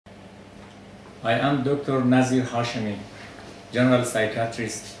I am Dr. Nazir Hashemi, General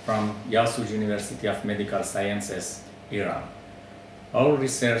Psychiatrist from Yasouj University of Medical Sciences, Iran. Our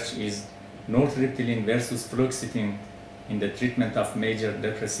research is Nortriptyline versus fluoxetine in the treatment of major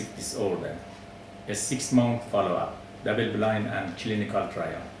depressive disorder, a 6-month follow-up, double-blind and clinical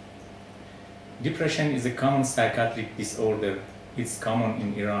trial. Depression is a common psychiatric disorder. It's common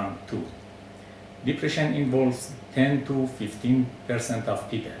in Iran too. Depression involves 10 to 15% of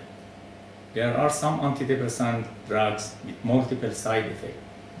people. There are some antidepressant drugs with multiple side effects.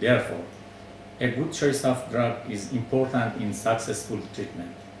 Therefore, a good choice of drug is important in successful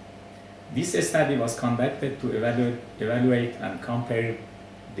treatment. This study was conducted to evaluate and compare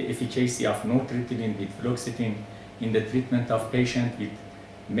the efficacy of nortriptyline with fluoxetine in the treatment of patients with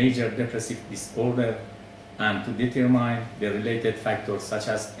major depressive disorder and to determine the related factors such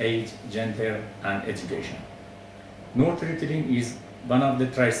as age, gender, and education. Nortriptyline is one of the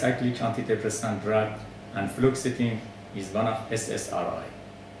tricyclic antidepressant drugs, and fluoxetine is one of SSRI,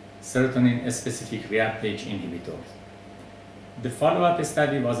 serotonin-specific reuptake inhibitors. The follow-up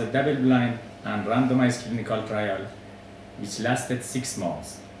study was a double-blind and randomized clinical trial which lasted 6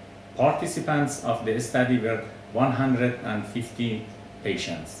 months. Participants of the study were 150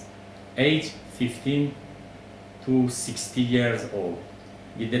 patients, aged 15 to 60 years old,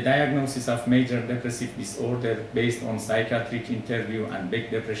 with the diagnosis of major depressive disorder based on psychiatric interview and Beck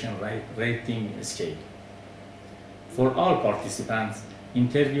depression rating scale. For all participants,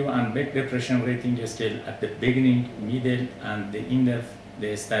 interview and Beck depression rating scale at the beginning, middle, and the end of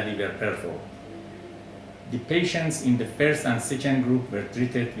the study were performed. The patients in the first and second group were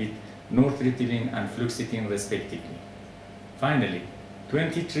treated with nortriptyline and fluoxetine respectively. Finally,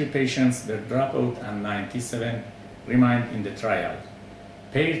 23 patients were dropped out and 97 remained in the trial.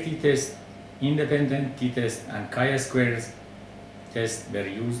 Pair t-test, independent t-test, and chi-squares tests were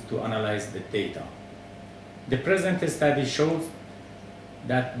used to analyze the data. The present study shows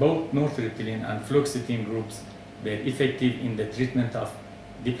that both nortriptyline and fluoxetine groups were effective in the treatment of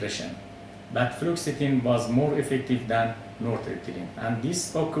depression, but fluoxetine was more effective than nortriptyline, and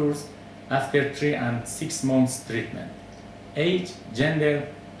this occurs after 3 and 6 months treatment. Age, gender,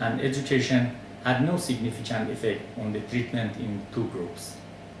 and education had no significant effect on the treatment in 2 groups.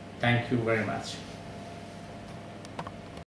 Thank you very much.